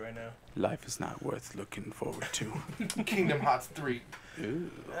forward to right now. Life is not worth looking forward to. Kingdom Hearts 3. I mean,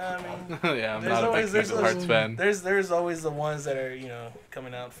 Yeah, I'm there's not a always- big there's Kingdom Hearts always- fan. there's always the ones that are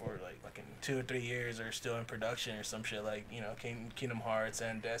coming out for like fucking 2 or 3 years or still in production or some shit like Kingdom Hearts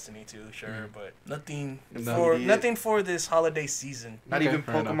and Destiny 2, sure, but nothing for this holiday season. Not Okay, even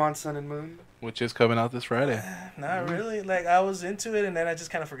fair enough. Pokemon Sun and Moon. Which is coming out this Friday. Not really. Like I was into it and then I just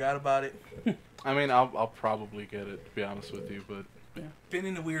kind of forgot about it. I mean, I'll probably get it, to be honest with you, but Been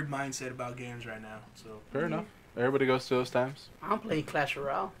in a weird mindset about games right now, so. fair enough. Everybody goes to those times. I'm playing Clash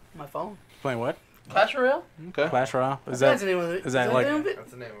Royale on my phone. Playing what? Clash Royale? Okay. Clash Royale? That's the name of it. is that the like- name of it?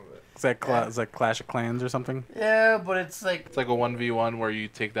 That's the name of it. Is that Clash of Clans or something? Yeah, but it's like It's like a 1v1 where you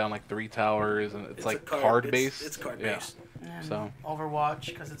take down like 3 towers, and it's like card based. It's card Yeah. based. So. Overwatch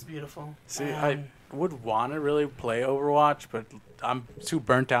because it's beautiful. See, I would want to really play Overwatch, but I'm too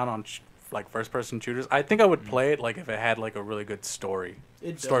burnt out on like first-person shooters. I think I would play it like if it had like a really good story.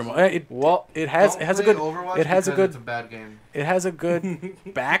 Story mode. It has a good Overwatch it has a because good It's a bad game. it has a good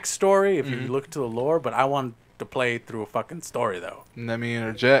backstory if you look into the lore, but I want to play through a fucking story though. Let me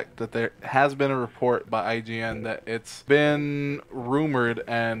interject that there has been a report by IGN that it's been rumored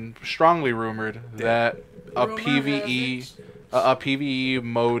and strongly rumored that a Rumor PvE has it. a PvE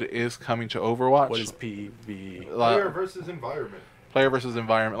mode is coming to Overwatch. What is PvE? Player versus environment. Player versus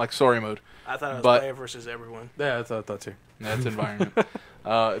environment, like story mode. I thought it was But- player versus everyone. Yeah, that's what I thought too. That's environment.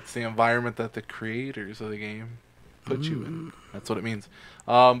 It's the environment that the creators of the game put you in. That's what it means.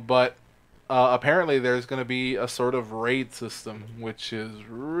 But apparently there's going to be a sort of raid system, which is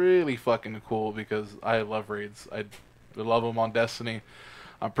really fucking cool because I love raids. I love them on Destiny.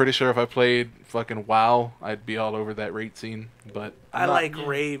 I'm pretty sure if I played fucking WoW, I'd be all over that raid scene. But I like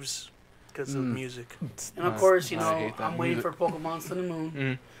raves because of music. And of course, I hate that I'm waiting music. for Pokemon Sun and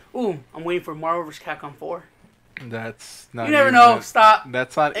Moon. Ooh, I'm waiting for Marvel vs. Capcom 4. that's not. You never even know. a- Stop.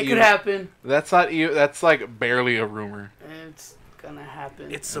 That's not. It even, could happen. That's not. That's like barely a rumor. It's gonna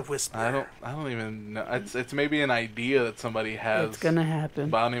happen. It's a whisper. I don't even know. It's maybe an idea that somebody has. It's gonna happen.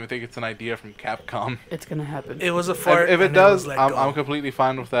 But I don't even think it's an idea from Capcom. It's gonna happen. It was a fart. If it and does, was let I'm go. completely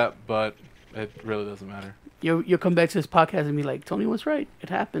fine with that. But it really doesn't matter. You'll come back to this podcast and be like, Tony was right. It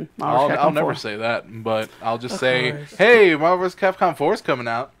happened. Marvel vs. I'll Capcom never 4. say that, but I'll just Of say, course. hey, Marvel vs. Capcom 4 is coming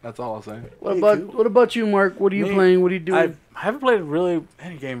out. That's all I'll say. What about you, Mark? What are you Me, playing? What are you doing? I haven't played really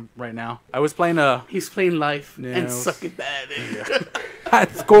any game right now. I was playing He's playing life Yeah, and it was- sucking bad. I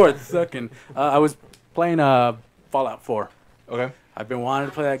scored sucking. I was playing Fallout 4. Okay. I've been wanting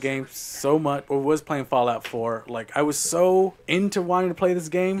to play that game so much, or was playing Fallout 4. Like, I was so into wanting to play this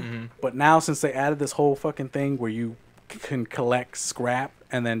game, but now since they added this whole fucking thing where you can collect scrap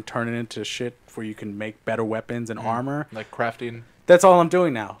and then turn it into shit where you can make better weapons and armor, Like crafting. that's all I'm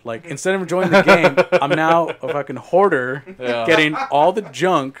doing now. Like, instead of enjoying the game, I'm now a fucking hoarder, Yeah. getting all the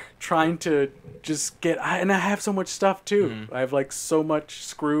junk, trying to just get... and I have so much stuff, too. I have, like, so much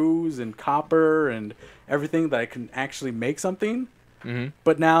screws and copper and everything that I can actually make something.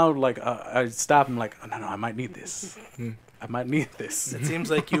 But now, like, I stop and like, oh, no, I might need this. I might need this. It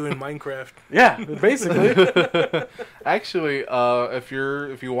seems like you in Minecraft. Yeah, basically. Actually, if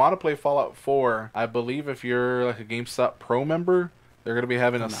you want to play Fallout 4, I believe if you're like a GameStop Pro member, they're gonna be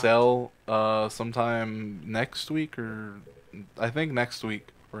having a sale sometime next week, or I think next week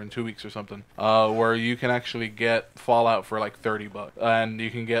or in 2 weeks or something, where you can actually get Fallout for like $30, and you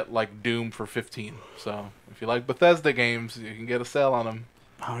can get like Doom for 15. So if you like Bethesda games, you can get a sale on them.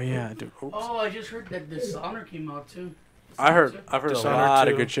 Oh yeah, dude. Oops. Oh, I just heard that Dishonored came out too. I've heard Dishonored a lot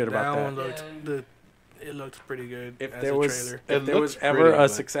 2, of good shit about one that. looked, it looked pretty good. If as there a was trailer. if It there was looks ever pretty, a but-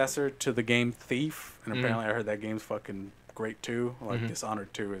 successor to the game Thief, and apparently I heard that game's fucking great too. Like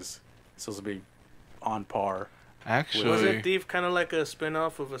Dishonored 2 is supposed to be on par. Actually, Wasn't Thief kind of like a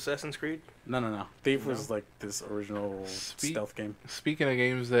spin-off of Assassin's Creed? No. Thief was like this original stealth game. speaking of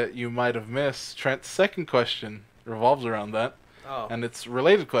games that you might have missed, Trent's second question revolves around that. Oh, And it's a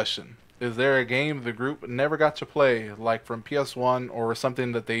related question. Is there a game the group never got to play, like from PS1, or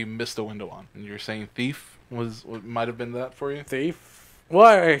something that they missed a window on? And you're saying Thief might have been that for you? Thief. Well,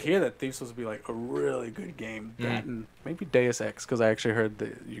 I hear that Thief's supposed to be like a really good game. That and maybe Deus Ex, because I actually heard that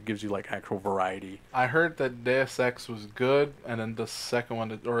it gives you like actual variety. I heard that Deus Ex was good, and then the second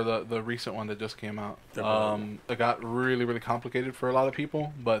one, or the recent one that just came out, it got really, really complicated for a lot of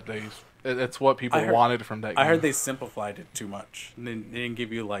people, but it's what people I heard- wanted from that game. I heard they simplified it too much. They didn't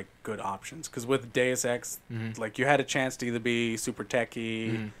give you like good options. Because with Deus Ex, like you had a chance to either be super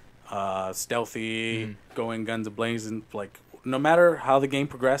techy, stealthy, going guns a-blazing. Like no matter how the game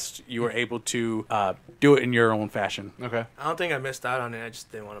progressed, you were able to do it in your own fashion. Okay. I don't think I missed out on it. I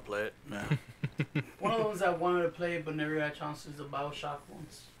just didn't want to play it. Yeah, One of the ones I wanted to play but never got a chance is the BioShock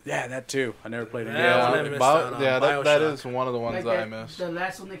ones. yeah, that too. I never played it. Yeah, Yeah, I missed out on that BioShock. is one of the ones Like that I that, missed. the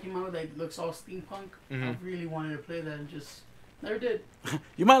last one that came out that looks all steampunk. I really wanted to play that and just never did.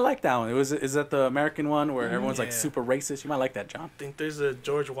 you might like that one. Is that the American one where everyone's like Yeah. super racist? You might like that, John. I think there's a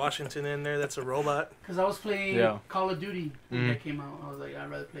George Washington in there that's a robot. Because I was playing Yeah. Call of Duty when that came out. I was like, I'd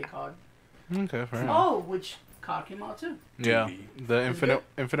rather play COD. Okay, fair enough. Oh, which COD came out too. Yeah, the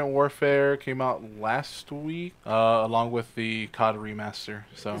Infinite Warfare came out last week, along with the COD remaster.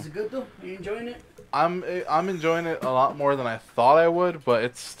 So Is it good though? Are you enjoying it? I'm enjoying it a lot more than I thought I would, but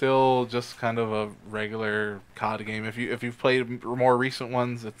it's still just kind of a regular COD game. If you've played more recent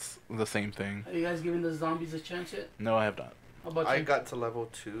ones, it's the same thing. Have you guys given the zombies a chance yet? No, I have not. How about I you? got to level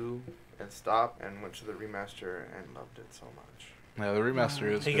 2 and stopped and went to the remaster and loved it so much. Yeah, the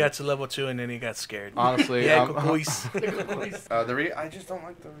remaster is. He good. got to level 2 and then he got scared. Honestly, yeah, I'm- boys. I just don't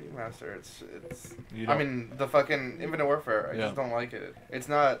like the remaster. It's. You I don't- mean, the fucking Infinite Warfare. I Yeah. just don't like it. It's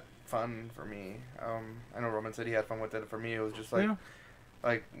not fun for me. I know Roman said he had fun with it. For me, it was just like, Yeah.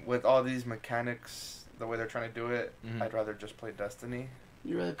 like with all these mechanics, the way they're trying to do it, Mhm. I'd rather just play Destiny.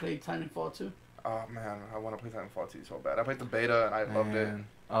 You rather play Titanfall 2? Oh man, I want to play Titanfall 2 so bad. I played the beta and I loved it. And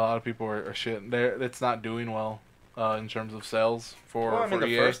a lot of people are shit. It's not doing well in terms of sales for Well, I mean, for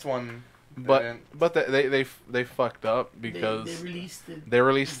the EA. first one. But didn't. they fucked up because they released it. they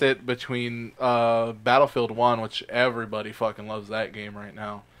released it between Battlefield 1, which everybody fucking loves that game right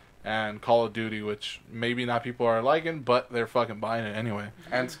now, and Call of Duty, which maybe not people are liking, but they're fucking buying it anyway.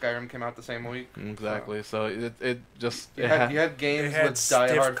 And Skyrim came out the same week. Exactly. So it just You had games They had with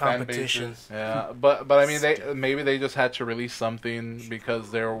stiff diehard fan competition. bases. yeah, but I mean they just had to release something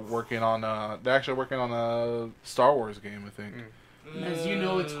because they're actually working on a Star Wars game, I think. As you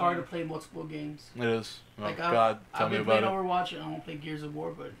know, it's hard to play multiple games. It is. Oh Like God, tell I've me been about playing it. Overwatch and I don't play Gears of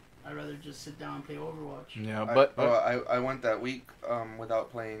War, but I'd rather just sit down and play Overwatch. Yeah, but I went that week without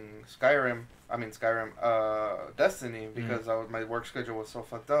playing Skyrim. Destiny, because my work schedule was so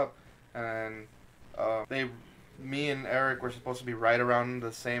fucked up, and me and Eric were supposed to be right around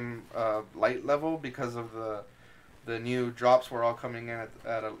the same light level because of the new drops were all coming in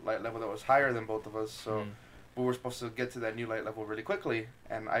at a light level that was higher than both of us. So but we're supposed to get to that new light level really quickly,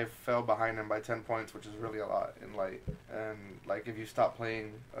 and I fell behind him by 10 points, which is really a lot in light. And like if you stop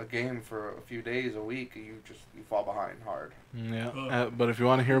playing a game for a few days, a week, you fall behind hard. Yeah, but if you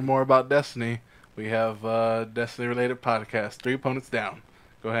want to hear more about Destiny, we have Destiny related podcast, 3 Opponents Down.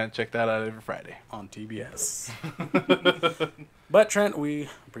 Go ahead and check that out every Friday on TBS. But Trent, we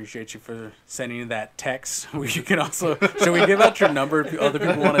appreciate you for sending that text. You can also, should we give out your number if other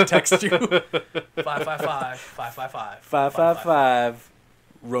people want to text you? 555-555.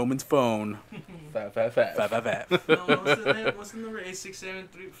 Roman's phone. 555. No, what's the number?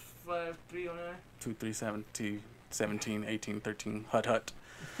 867-35309. 237-17-18-13. Hut.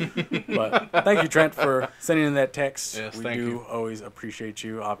 But thank you, Trent, for sending in that text. Yes, we thank do you. always appreciate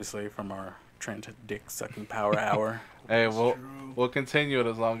you, obviously, from our Trent dick sucking power hour. Hey, we'll continue it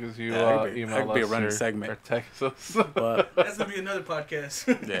as long as you Yeah, email that could be a us running or segment. or text us. But That's gonna be another podcast.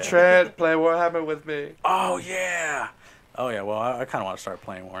 yeah. Trent, play Warhammer with me. Oh yeah. Well, I kind of want to start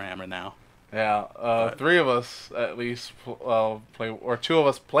playing Warhammer now. Yeah, 3 of us at least play, or 2 of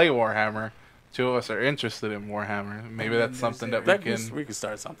us play Warhammer. 2 of us are interested in Warhammer. Maybe that's something that We could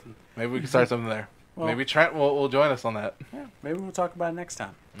start something. maybe we can start something there. Well, Maybe Trent will join us on that. Yeah, maybe we'll talk about it next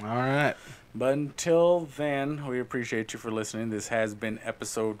time. All right. But until then, we appreciate you for listening. This has been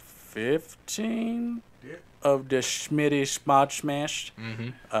episode 15 Yeah. of the Schmitty Schmod Smash,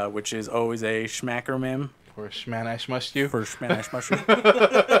 Mm-hmm. which is always a schmacker mem For Schmanash Must You. for Schmanash Mushroom.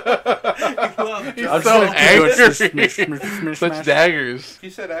 He's I was so gonna do it. angry. Such daggers. He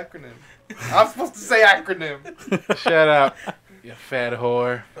said acronym. I'm supposed to say acronym. Shut up, you fat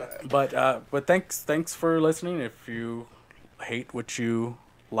whore. But thanks for listening. If you hate what you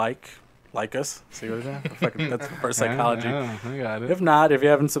like us. See what I'm saying? That's for psychology. Yeah, I got it. If not, if you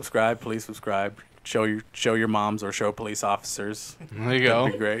haven't subscribed, please subscribe. Show your moms or show police officers. There you go.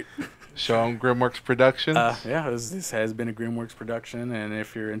 That'd be great. Show them Grimworks Productions. This has been a Grimworks production, and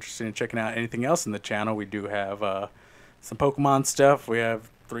if you're interested in checking out anything else in the channel, we do have some Pokemon stuff. We have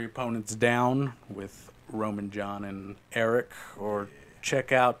 3 Opponents Down with Roman, John, and Eric, or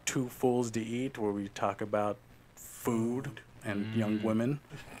check out 2 Fools to Eat, where we talk about food and young women.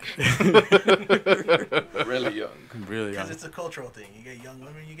 Really young. Really Because young. it's a cultural thing. You get young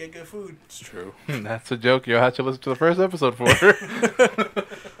women, you get good food. It's true. That's a joke you'll have to listen to the first episode for.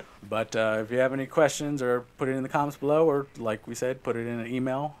 But if you have any questions, or put it in the comments below, or like we said, put it in an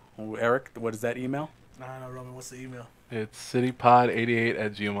email. Eric, what is that email? No, Roman, what's the email? It's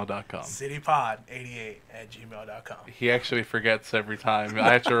citypod88@gmail.com. citypod88@gmail.com. He actually forgets every time.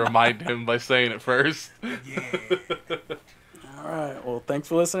 I have to remind him by saying it first. Yeah. All right. Well, thanks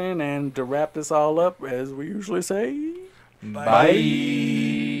for listening. And to wrap this all up, as we usually say, Bye.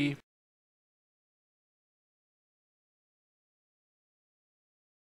 Bye.